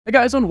Hey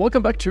guys, and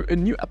welcome back to a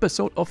new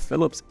episode of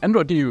Philip's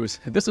Android News.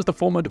 This is the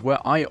format where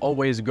I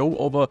always go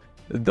over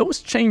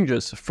those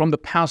changes from the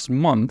past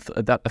month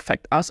that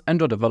affect us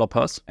Android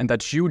developers and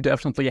that you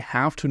definitely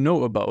have to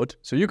know about.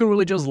 So you can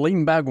really just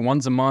lean back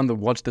once a month and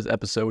watch this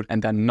episode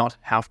and then not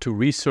have to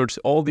research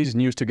all these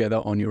news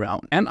together on your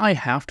own. And I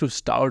have to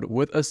start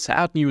with a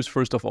sad news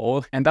first of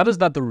all, and that is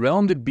that the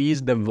Realm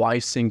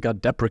Device Sync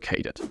got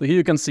deprecated. So here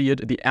you can see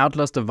it, the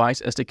Atlas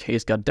device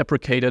SDKs got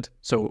deprecated.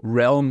 So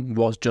Realm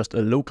was just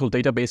a local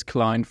database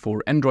client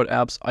for Android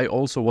apps. I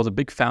also was a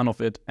big fan of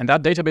it. And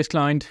that database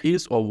client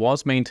is or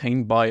was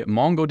maintained by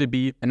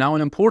MongoDB, and now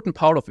an important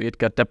part of it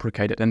got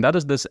deprecated, and that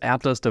is this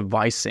Atlas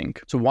Device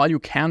Sync. So while you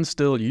can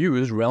still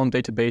use Realm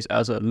database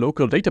as a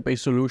local database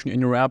solution in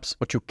your apps,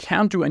 what you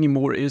can't do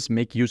anymore is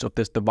make use of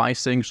this device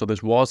sync. So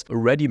this was a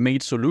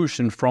ready-made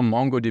solution from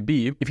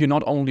MongoDB if you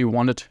not only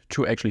wanted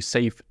to actually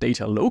save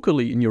data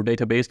locally in your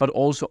database, but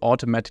also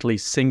automatically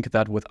sync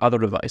that with other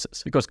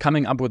devices. Because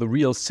coming up with a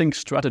real sync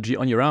strategy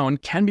on your own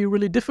can be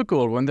really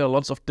difficult when there are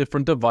lots of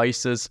different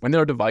devices, when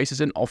there are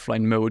devices in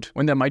offline mode,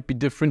 when there might be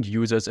different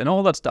users and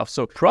all that stuff.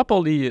 So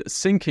properly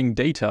syncing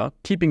data,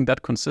 keeping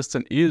that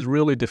consistent is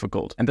really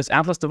difficult. And this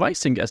Atlas Device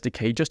Sync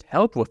SDK just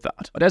helped with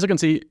that. But as you can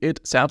see, it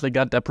sadly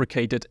got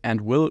deprecated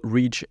and will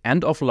reach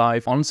end of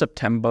life on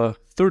September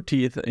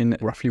 30th in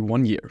roughly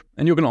 1 year.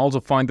 And you can also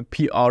find the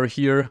PR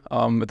here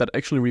that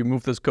actually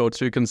removed this code.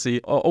 So you can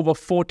see over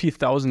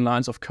 40,000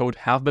 lines of code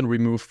have been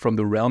removed from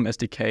the Realm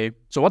SDK.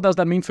 So what does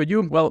that mean for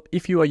you? Well,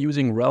 if you are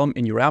using Realm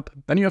in your app,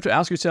 then you have to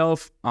ask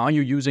yourself, are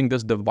you using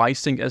this Device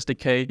Sync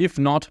SDK? If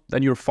not,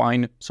 then you're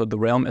fine. So the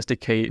Realm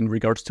SDK in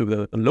regards to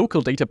the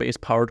local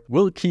database part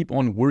will keep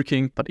on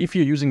working. But if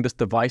you're using this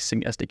Device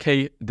Sync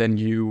SDK, then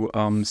you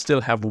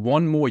still have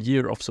 1 more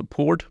year of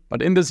support.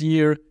 But in this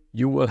year,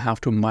 you will have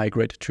to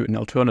migrate to an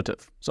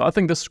alternative. So I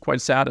think this is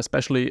quite sad,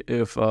 especially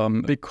if a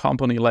big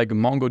company like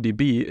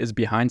MongoDB is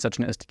behind such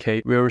an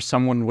SDK, where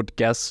someone would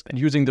guess that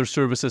using their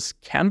services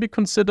can be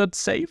considered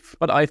safe.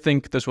 But I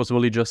think this was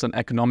really just an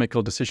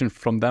economical decision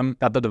from them,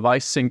 that the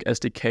Device Sync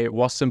SDK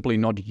was simply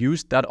not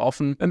used that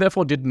often and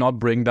therefore did not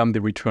bring them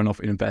the return of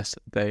invest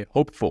they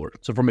hoped for.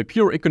 So from a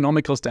pure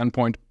economical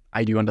standpoint,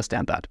 I do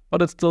understand that,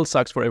 but it still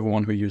sucks for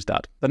everyone who used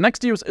that. The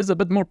next news is a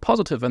bit more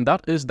positive, and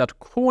that is that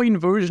Koin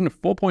version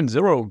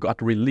 4.0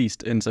 got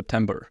released in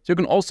September. So you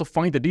can also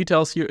find the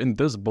details here in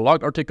this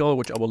blog article,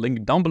 which I will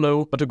link down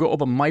below. But to go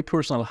over my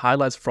personal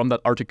highlights from that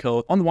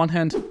article, on the one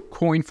hand,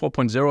 Koin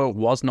 4.0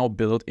 was now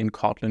built in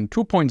Kotlin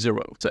 2.0.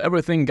 So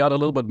everything got a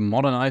little bit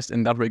modernized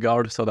in that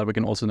regard, so that we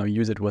can also now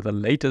use it with the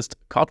latest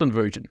Kotlin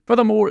version.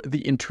 Furthermore,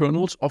 the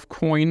internals of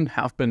Koin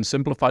have been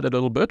simplified a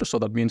little bit. So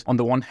that means on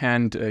the one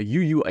hand,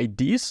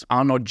 UUIDs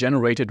are not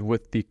generated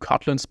with the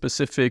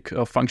Kotlin-specific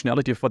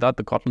functionality for that,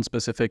 the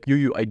Kotlin-specific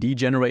UUID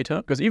generator.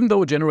 Because even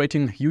though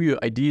generating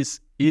UUIDs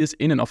is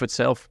in and of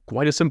itself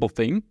quite a simple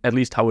thing, at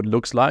least how it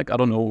looks like. I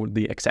don't know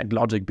the exact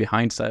logic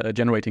behind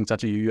generating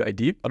such a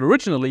UUID. But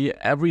originally,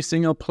 every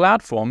single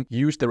platform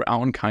used their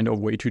own kind of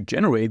way to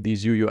generate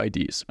these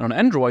UUIDs. And on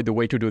Android, the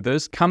way to do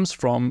this comes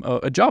from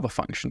a Java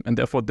function. And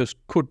therefore, this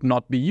could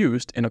not be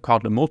used in a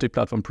Kotlin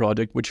multi-platform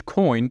project, which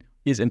Koin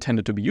is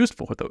intended to be used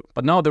for though.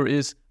 But now there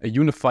is a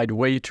unified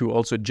way to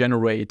also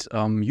generate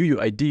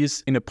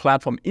UUIDs in a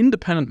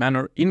platform-independent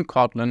manner in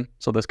Kotlin,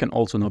 so this can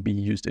also now be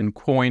used in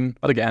Koin.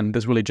 But again,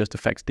 this really just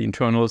affects the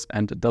internals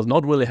and does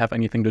not really have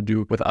anything to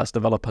do with us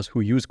developers who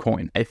use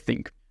Koin, I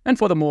think. And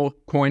furthermore,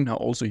 Koin now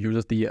also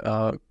uses the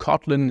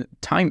Kotlin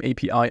time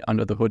API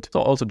under the hood. So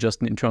also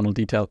just an internal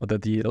detail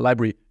that the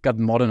library got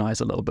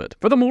modernized a little bit.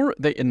 Furthermore,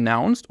 they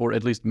announced, or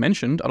at least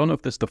mentioned, I don't know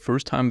if this is the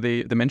first time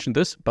they mentioned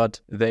this, but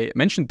they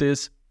mentioned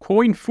this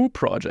Koin 4.0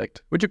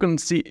 project, which you can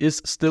see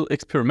is still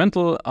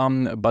experimental,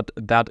 but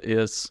that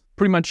is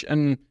pretty much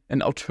an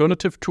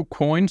alternative to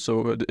Koin,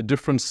 so a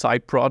different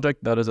side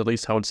project, that is at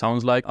least how it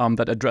sounds like,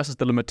 that addresses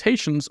the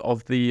limitations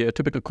of the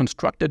typical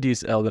constructor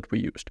DSL that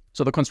we used.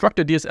 So the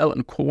constructor DSL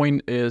in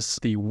Koin is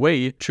the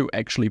way to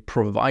actually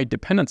provide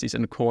dependencies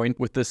in Koin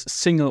with this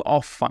single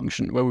off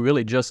function, where we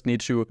really just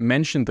need to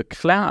mention the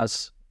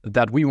class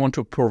that we want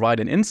to provide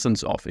an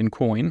instance of in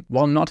Koin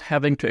while not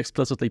having to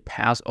explicitly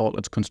pass all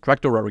its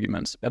constructor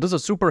arguments. That is a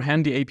super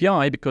handy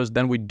API because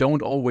then we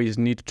don't always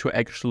need to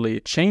actually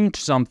change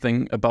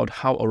something about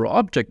how our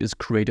object is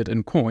created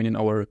in Koin in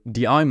our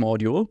DI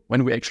module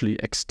when we actually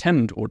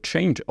extend or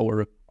change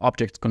our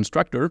object's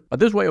constructor. But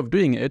this way of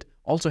doing it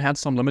also had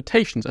some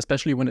limitations,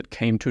 especially when it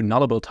came to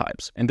nullable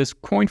types. And this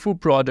Koin 4.0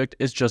 project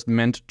is just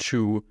meant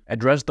to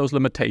address those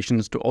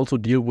limitations, to also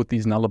deal with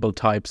these nullable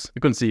types.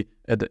 You can see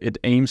it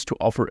aims to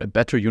offer a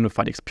better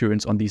unified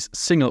experience on these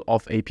single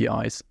off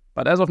APIs.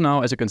 But as of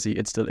now, as you can see,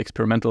 it's still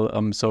experimental,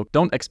 so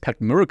don't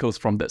expect miracles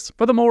from this.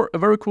 Furthermore, a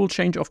very cool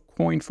change of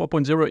Koin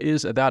 4.0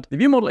 is that the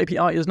viewModel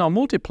API is now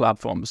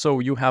multi-platform, so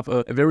you have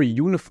a very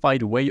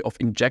unified way of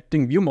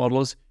injecting view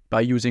models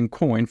by using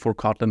Koin for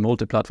Kotlin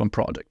multi-platform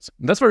projects.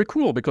 And that's very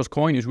cool because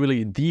Koin is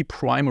really the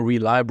primary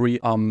library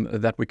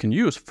that we can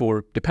use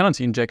for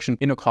dependency injection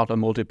in a Kotlin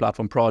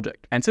multi-platform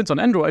project. And since on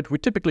Android, we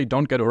typically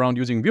don't get around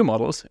using view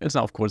models, it's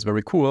now of course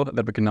very cool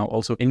that we can now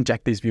also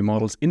inject these view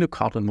models in a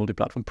Kotlin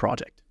multi-platform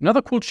project.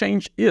 Another cool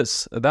change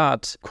is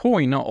that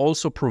Koin now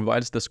also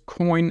provides this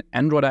Koin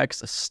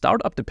AndroidX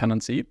startup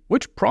dependency,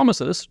 which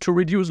promises to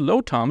reduce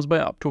load times by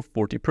up to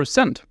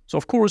 40%. So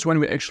of course, when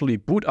we actually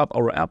boot up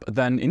our app,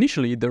 then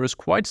initially there is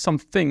quite some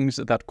things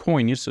that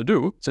Koin needs to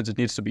do, since it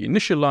needs to be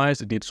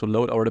initialized, it needs to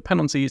load our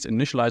dependencies,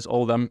 initialize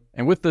all of them.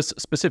 And with this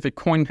specific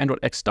Koin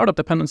AndroidX startup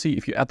dependency,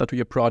 if you add that to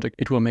your project,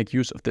 it will make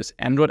use of this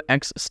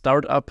AndroidX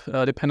startup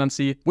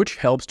dependency, which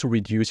helps to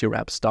reduce your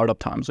app startup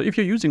time. So if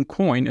you're using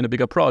Koin in a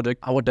bigger project,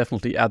 I would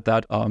definitely add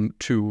that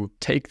to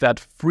take that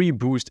free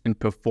boost in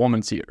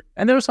performance here.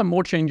 And there are some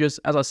more changes.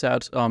 As I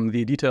said,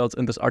 the details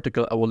in this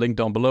article I will link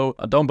down below.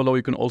 Down below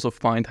you can also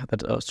find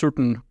that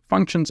certain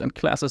functions and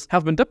classes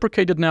have been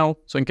deprecated now.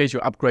 So in case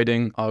you're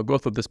upgrading, I'll go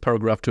through this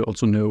paragraph to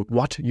also know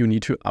what you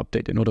need to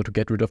update in order to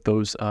get rid of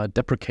those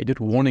deprecated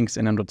warnings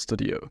in Android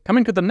Studio.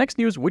 Coming to the next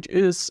news, which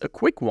is a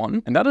quick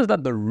one, and that is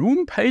that the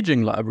room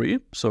paging library,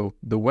 so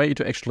the way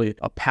to actually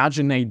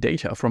paginate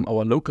data from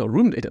our local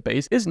room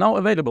database, is now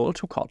available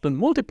to Kotlin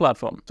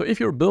multi-platform. So if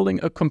you're building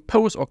a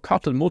Compose or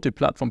Kotlin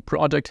multi-platform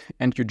project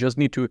and you just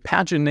need to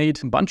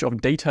paginate a bunch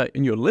of data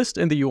in your list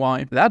in the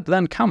UI, that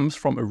then comes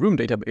from a room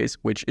database,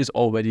 which is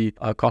already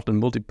Kotlin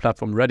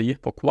multi-platform ready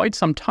for quite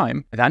some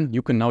time, then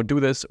you can now do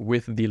this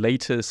with the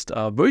latest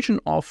version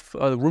of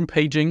room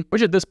paging,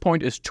 which at this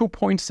point is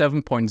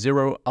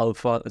 2.7.0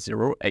 Alpha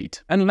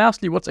 08. And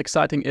lastly, what's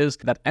exciting is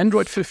that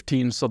Android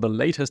 15, so the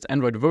latest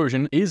Android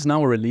version, is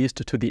now released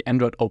to the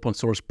Android open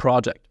source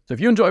project. So if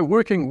you enjoy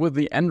working with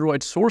the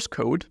Android source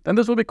code, then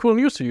this will be cool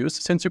news to use,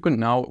 since you can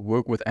now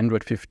work with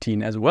Android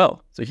 15 as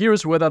well. So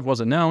here's where that was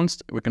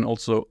announced. We can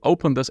also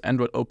open this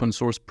Android open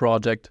source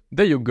project.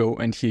 There you go.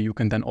 And here you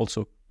can then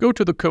also go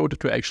to the code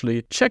to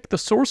actually check the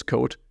source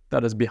code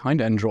that is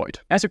behind Android.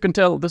 As you can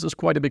tell, this is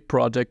quite a big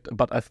project,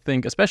 but I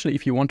think especially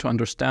if you want to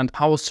understand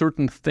how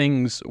certain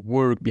things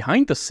work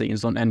behind the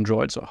scenes on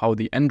Android, so how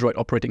the Android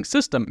operating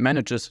system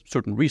manages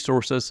certain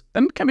resources,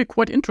 then it can be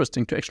quite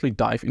interesting to actually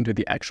dive into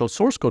the actual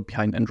source code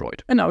behind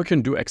Android. And now you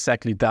can do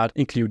exactly that,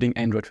 including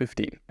Android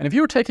 15. And if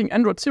you're taking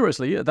Android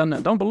seriously, then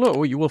down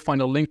below you will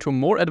find a link to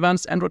more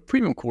advanced Android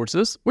premium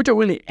courses, which are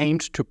really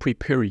aimed to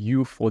prepare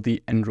you for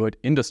the Android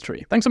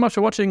industry. Thanks so much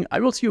for watching.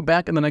 I will see you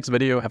back in the next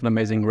video. Have an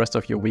amazing rest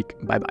of your week.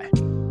 Bye bye.